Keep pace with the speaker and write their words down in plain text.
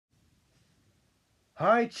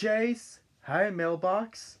Hi, Chase. Hi,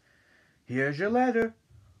 mailbox. Here's your letter.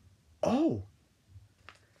 Oh,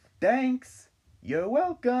 thanks. You're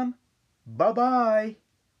welcome. Bye-bye.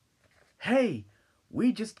 Hey,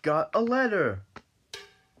 we just got a letter.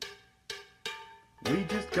 We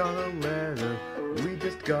just got a letter. We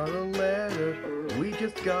just got a letter. We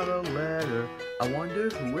just got a letter. I wonder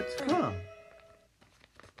who it's from.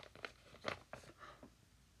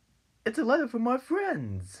 It's a letter from our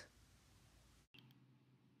friends.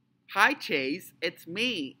 Hi Chase, it's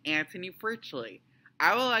me, Antony Fritchlee.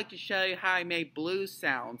 I would like to show you how I make blues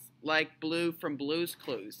sounds, like Blue from Blues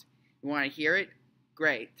Clues. You want to hear it?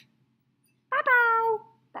 Great.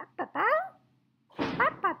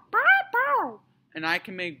 And I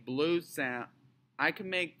can make blues sound. I can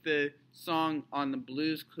make the song on the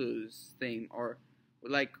Blues Clues theme, or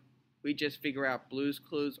like we just figure out Blues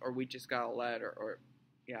Clues, or we just got a letter, or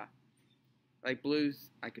yeah, like blues.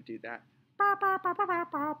 I could do that.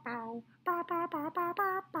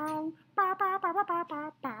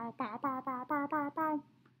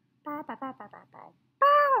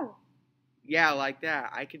 Yeah, like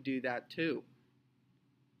that. I could do that too.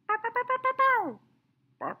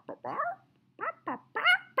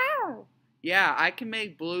 Yeah, I can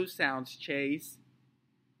make blues sounds, Chase.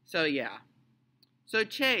 So yeah. So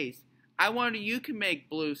Chase, I wonder you can make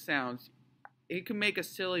blues sounds. You can make a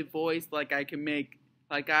silly voice like I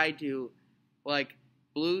do, like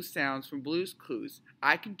blues sounds from Blues Clues.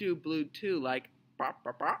 I can do blue too, like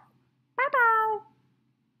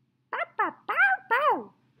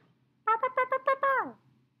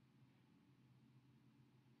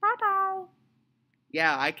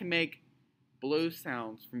yeah, I can make blues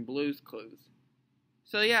sounds from Blues Clues.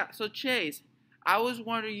 So yeah, so Chase, I was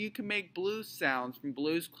wondering you can make blues sounds from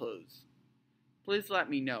Blues Clues. Please let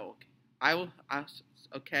me know.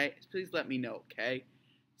 Okay? Please let me know, okay?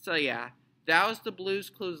 So yeah, that was the Blues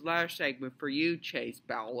Clues letter segment for you, Chase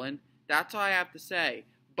Bowlin. That's all I have to say.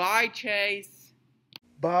 Bye, Chase!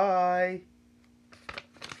 Bye.